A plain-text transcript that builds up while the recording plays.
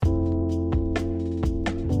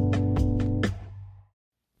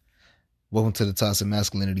Welcome to the Toxic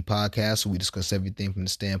Masculinity Podcast, where we discuss everything from the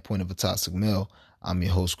standpoint of a toxic male. I'm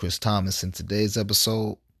your host, Chris Thomas. In today's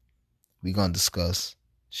episode, we're going to discuss,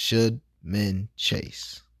 should men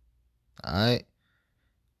chase? All right?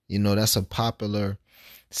 You know, that's a popular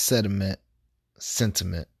sentiment,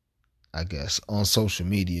 I guess, on social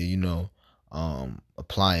media,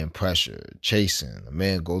 applying pressure, chasing. A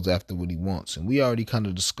man goes after what he wants. And we already kind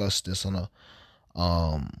of discussed this on a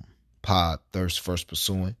pod, Thirst First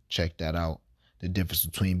Pursuing. Check that out. The difference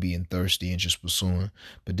between being thirsty and just pursuing.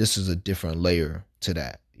 But this is a different layer to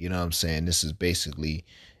that. You know what I'm saying? This is basically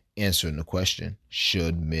answering the question,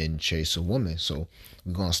 should men chase a woman? So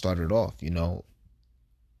we're going to start it off,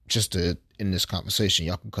 just to, in this conversation,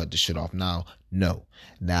 y'all can cut this shit off now. No.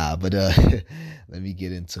 But let me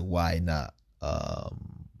get into why not,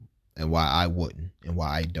 and why I wouldn't and why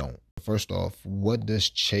I don't. First off, what does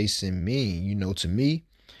chasing mean? To me,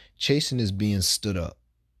 chasing is being stood up.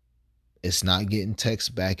 It's not getting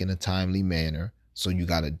text back in a timely manner, so you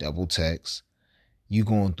got to double text. You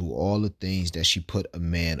going through all the things that she put a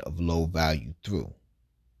man of low value through.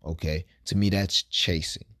 Okay? To me, that's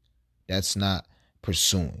chasing. That's not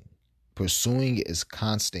pursuing. Pursuing is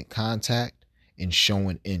constant contact and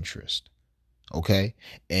showing interest. Okay?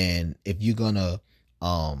 And if you're going to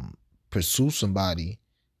pursue somebody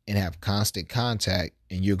and have constant contact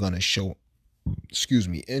and you're going to show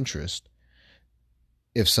interest,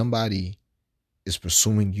 if somebody is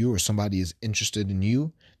pursuing you or somebody is interested in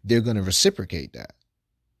you, they're going to reciprocate that.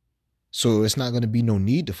 So it's not going to be no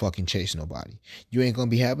need to fucking chase nobody. You ain't going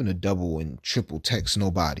to be having to double and triple text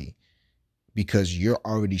nobody because you're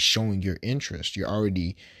already showing your interest. You're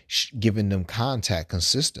already giving them contact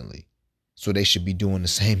consistently. So they should be doing the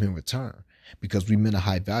same in return, because we men are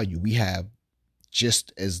high value. We have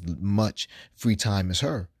just as much free time as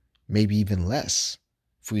her, maybe even less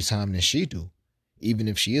free time than she do. Even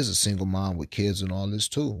if she is a single mom with kids and all this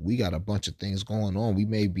too, we got a bunch of things going on. We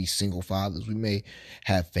may be single fathers. We may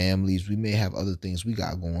have families. We may have other things we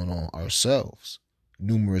got going on ourselves.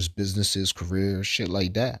 Numerous businesses, careers, shit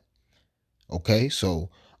like that. Okay,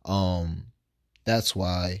 so that's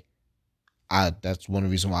why that's one of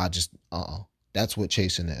the reasons why I just that's what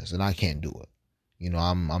chasing is, and I can't do it.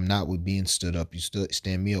 I'm not with being stood up. You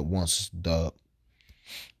stand me up once, dub.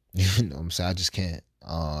 You know what I'm saying? I just can't.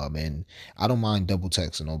 And I don't mind double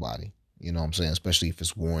texting nobody. You know what I'm saying? Especially if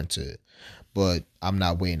it's warranted. But I'm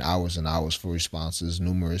not waiting hours and hours for responses,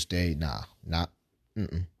 numerous days.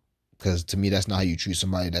 Because to me, that's not how you treat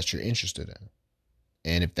somebody that you're interested in.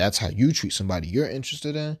 And if that's how you treat somebody you're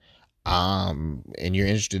interested in, and you're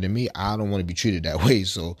interested in me, I don't want to be treated that way.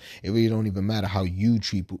 So it really don't even matter how you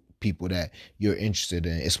treat people that you're interested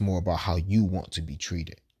in. It's more about how you want to be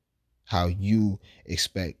treated, how you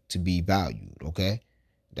expect to be valued. Okay,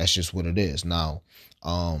 that's just what it is. Now,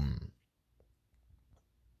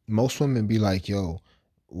 most women be like, yo,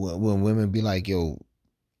 when women be like, yo,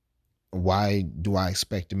 why do I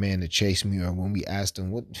expect a man to chase me? Or when we ask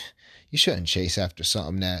them, what, you shouldn't chase after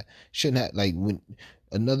something that shouldn't have, like, when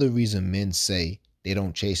another reason men say they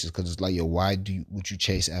don't chase is because it's like, yo, why would you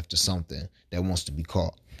chase after something that wants to be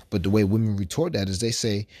caught? But the way women retort that is they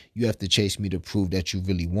say, you have to chase me to prove that you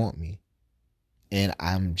really want me. And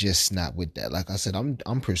I'm just not with that. Like I said,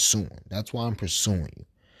 I'm pursuing. That's why I'm pursuing you.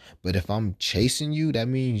 But if I'm chasing you, that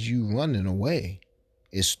means you running away.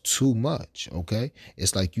 It's too much, okay?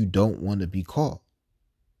 It's like you don't want to be caught.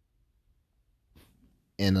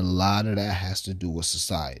 And a lot of that has to do with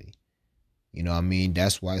society. You know what I mean?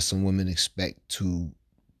 That's why some women expect for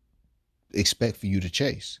you to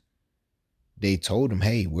chase. They told them,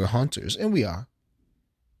 hey, we're hunters. And we are.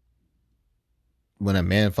 When a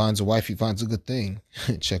man finds a wife, he finds a good thing.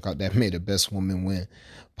 Check out that May the Best Woman Win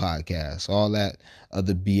podcast. All that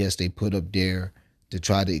other BS they put up there to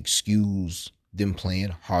try to excuse them playing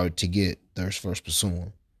hard to get, Thirst First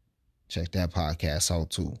Pursuing. Check that podcast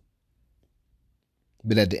out too.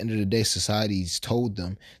 But at the end of the day, society's told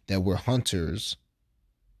them that we're hunters.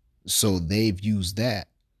 So they've used that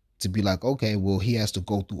to be like, okay, well, he has to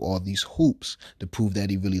go through all these hoops to prove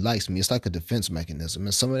that he really likes me. It's like a defense mechanism.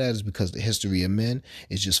 And some of that is because the history of men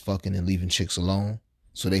is just fucking and leaving chicks alone.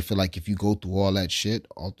 So they feel like if you go through all that shit,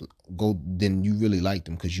 then you really like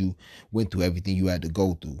them because you went through everything you had to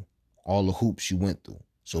go through, all the hoops you went through.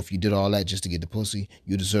 So if you did all that just to get the pussy,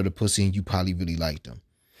 you deserve the pussy and you probably really liked them.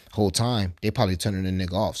 Whole time, they probably turning the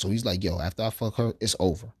nigga off. So he's like, yo, after I fuck her, it's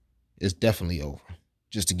over. It's definitely over.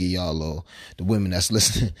 Just to give y'all a little, the women that's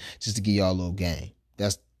listening, just to give y'all a little game.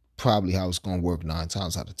 That's probably how it's going to work 9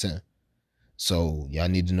 times out of 10. So y'all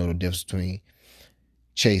need to know the difference between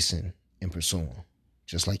chasing and pursuing.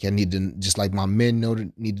 Just like just like my men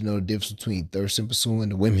need to know the difference between thirst and pursuing,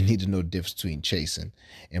 the women need to know the difference between chasing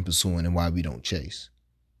and pursuing and why we don't chase.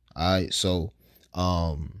 All right. So,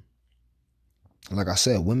 like I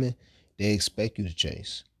said, women, they expect you to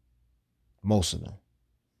chase. Most of them.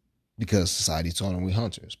 Because society taught them we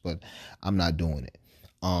hunters. But I'm not doing it.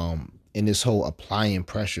 In this whole applying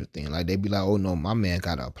pressure thing, like they be like, oh no, my man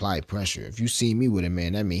gotta apply pressure. If you see me with a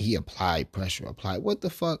man, that means he applied pressure. Apply what the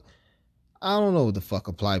fuck? I don't know what the fuck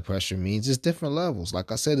apply pressure means. It's different levels.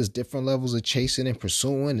 Like I said, it's different levels of chasing and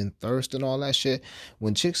pursuing and thirst and all that shit.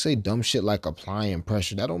 When chicks say dumb shit like applying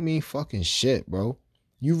pressure, that don't mean fucking shit, bro.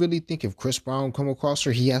 You really think if Chris Brown come across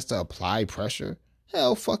her, he has to apply pressure?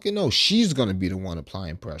 Hell fucking no. She's gonna be the one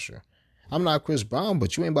applying pressure. I'm not Chris Brown,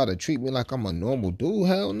 but you ain't about to treat me like I'm a normal dude.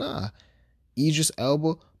 Hell nah. Idris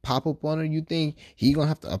Elba pop up on her. You think he gonna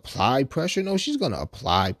have to apply pressure? No, she's gonna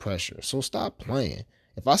apply pressure. So stop playing.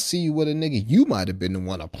 If I see you with a nigga, you might have been the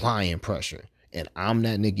one applying pressure. And I'm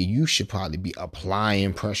that nigga you should probably be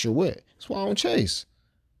applying pressure with. That's why I don't chase.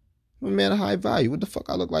 I'm a man of high value. What the fuck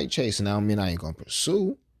I look like chasing? I don't mean I ain't gonna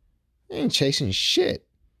pursue. I ain't chasing shit.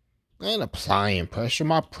 I ain't applying pressure.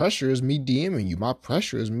 My pressure is me DMing you. My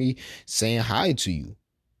pressure is me saying hi to you.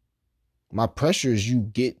 My pressure is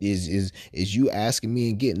you asking me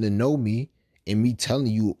and getting to know me and me telling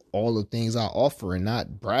you all the things I offer and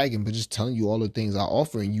not bragging, but just telling you all the things I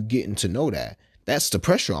offer and you getting to know that. That's the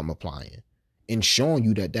pressure I'm applying and showing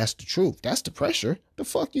you that that's the truth. That's the pressure. The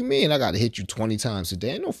fuck you mean I got to hit you 20 times a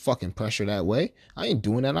day? Ain't no fucking pressure that way. I ain't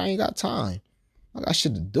doing that. I ain't got time. I got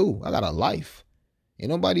shit to do. I got a life. Ain't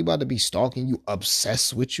nobody about to be stalking you,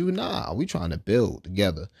 obsessed with you. Nah, we trying to build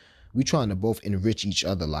together. We trying to both enrich each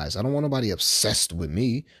other's lives. I don't want nobody obsessed with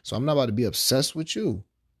me, so I'm not about to be obsessed with you.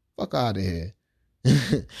 Fuck out of here.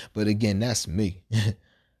 But again, that's me.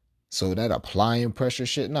 So that applying pressure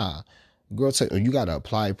shit, nah. Girl say, oh, you gotta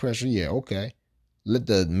apply pressure? Yeah, okay. Let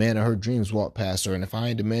the man of her dreams walk past her, and if I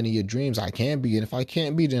ain't the man of your dreams, I can be, and if I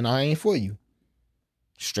can't be, then I ain't for you.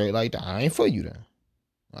 Straight like that. I ain't for you then.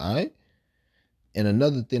 All right? And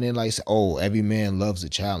another thing they like say, oh, every man loves a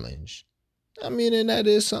challenge. I mean, and that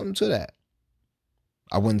is something to that.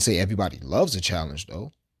 I wouldn't say everybody loves a challenge,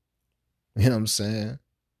 though. You know what I'm saying?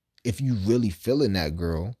 If you really feeling that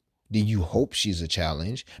girl, then you hope she's a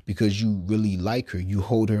challenge because you really like her. You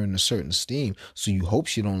hold her in a certain esteem. So you hope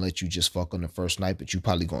she don't let you just fuck on the first night, but you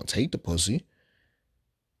probably gonna take the pussy.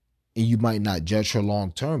 And you might not judge her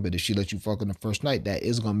long term, but if she let you fuck on the first night, that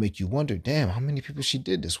is gonna make you wonder, damn, how many people she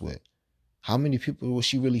did this with? How many people was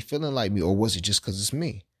she really feeling like me? Or was it just because it's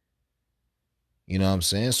me? You know what I'm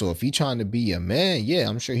saying? So if he trying to be a man, yeah,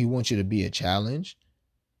 I'm sure he wants you to be a challenge.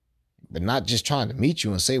 But not just trying to meet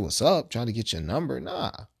you and say what's up, trying to get your number.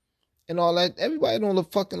 Nah. And all that. Everybody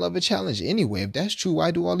don't fucking love a challenge anyway. If that's true, why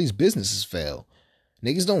do all these businesses fail?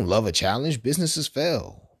 Niggas don't love a challenge. Businesses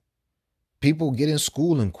fail. People get in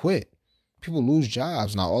school and quit. People lose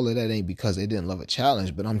jobs. Now, all of that ain't because they didn't love a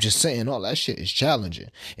challenge, but I'm just saying all that shit is challenging.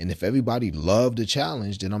 And if everybody loved a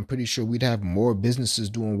challenge, then I'm pretty sure we'd have more businesses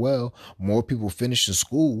doing well, more people finishing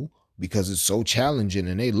school because it's so challenging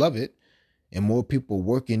and they love it, and more people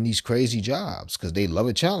working these crazy jobs because they love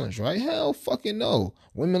a challenge, right? Hell fucking no.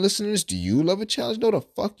 Women listeners, do you love a challenge? No, the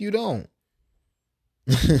fuck you don't.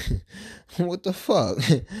 What the fuck?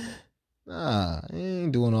 Nah, I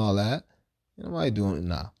ain't doing all that. Nobody doing it.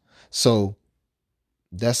 Nah. So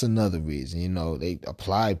that's another reason, you know, they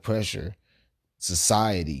apply pressure,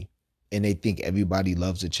 society, and they think everybody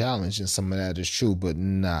loves a challenge, and some of that is true, but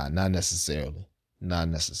nah, not necessarily. Not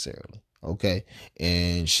necessarily. Okay.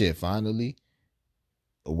 And shit, finally,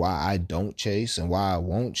 why I don't chase and why I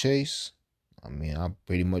won't chase. I mean, I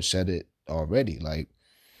pretty much said it already. Like,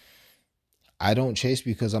 I don't chase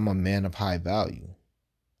because I'm a man of high value.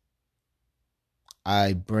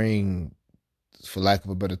 I bring, for lack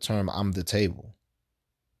of a better term, I'm the table.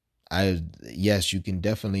 Yes, you can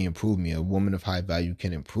definitely improve me. A woman of high value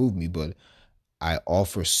can improve me, but I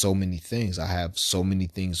offer so many things. I have so many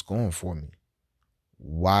things going for me.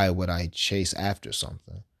 Why would I chase after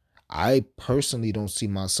something? I personally don't see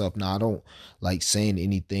myself, now I don't like saying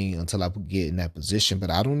anything until I get in that position, but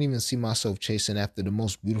I don't even see myself chasing after the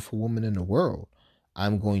most beautiful woman in the world.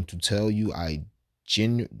 I'm going to tell you I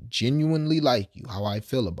genuinely like you, how I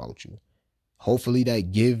feel about you. Hopefully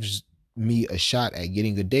that gives me a shot at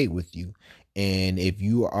getting a date with you. And if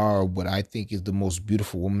you are what I think is the most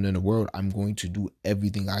beautiful woman in the world, I'm going to do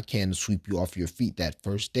everything I can to sweep you off your feet that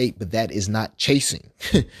first date. But that is not chasing.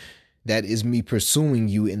 That is me pursuing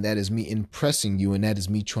you, and that is me impressing you, and that is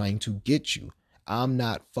me trying to get you. I'm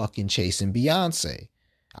not fucking chasing Beyonce.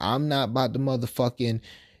 I'm not about the motherfucking,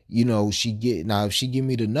 you know, if she give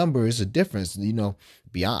me the number, it's a difference. You know,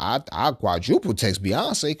 Beyonce, I quadruple text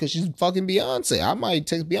Beyonce because she's fucking Beyonce. I might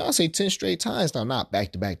text Beyonce 10 straight times. Now, not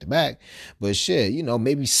back to back to back, but shit,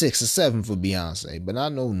 maybe 6 or 7 for Beyonce. But I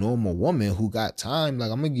know normal woman who got time,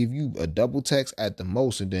 like, I'm going to give you a double text at the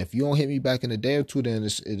most. And then if you don't hit me back in a day or two, then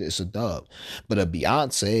it's a dub. But a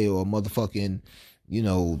Beyonce or a motherfucking,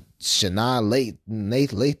 Shania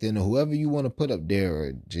Lathan or whoever you want to put up there,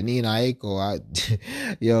 or Janine Aiko.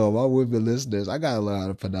 My women listeners, I gotta learn how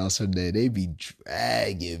to pronounce her name. They be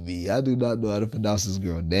dragging me. I do not know how to pronounce this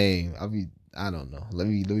girl's name. I don't know. Let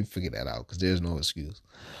me figure that out because there's no excuse.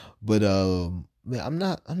 But man, I'm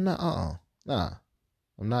not nah,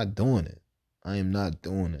 I'm not doing it. I am not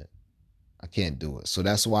doing it. I can't do it. So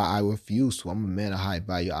that's why I refuse to. I'm a man of high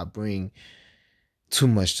value. I bring too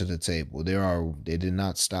much to the table. They did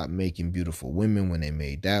not stop making beautiful women when they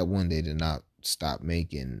made that one. They did not stop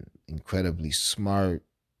making incredibly smart,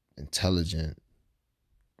 intelligent,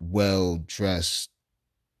 well-dressed,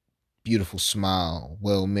 beautiful smile,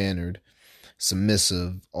 well-mannered,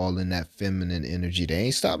 submissive, all in that feminine energy. They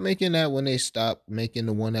ain't stopped making that when they stopped making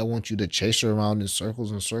the one that wants you to chase her around in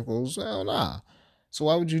circles and circles. Hell nah. So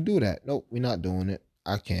why would you do that? Nope, we're not doing it.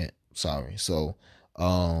 I can't. Sorry. So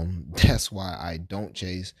that's why I don't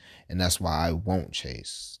chase, and that's why I won't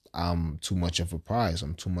chase. I'm too much of a prize.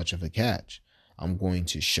 I'm too much of a catch. I'm going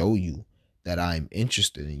to show you that I'm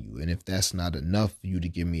interested in you. And if that's not enough for you to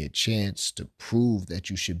give me a chance to prove that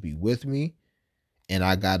you should be with me, and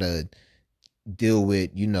I gotta deal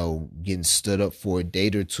with, getting stood up for a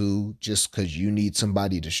date or two just because you need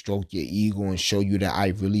somebody to stroke your ego and show you that I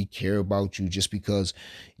really care about you, just because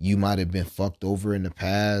you might have been fucked over in the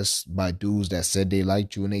past by dudes that said they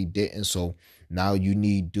liked you and they didn't. So now you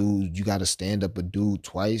need dudes, you got to stand up a dude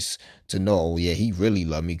twice to know, oh yeah, he really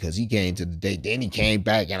loved me because he came to the date, then he came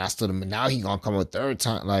back and I stood him, and now he gonna come a third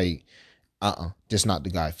time. Like, just not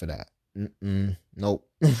the guy for that. Nope.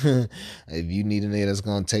 If you need a nigga that's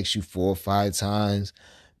gonna text you 4 or 5 times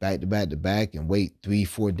back to back to back and wait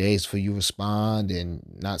 3-4 days for you respond and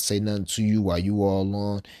not say nothing to you while you all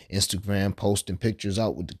on Instagram posting pictures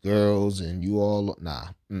out with the girls and you all,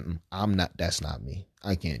 that's not me.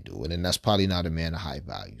 I can't do it. And that's probably not a man of high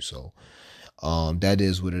value. So that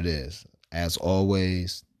is what it is. As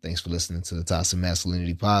always, thanks for listening to the Toxic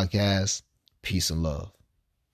Masculinity Podcast. Peace and love.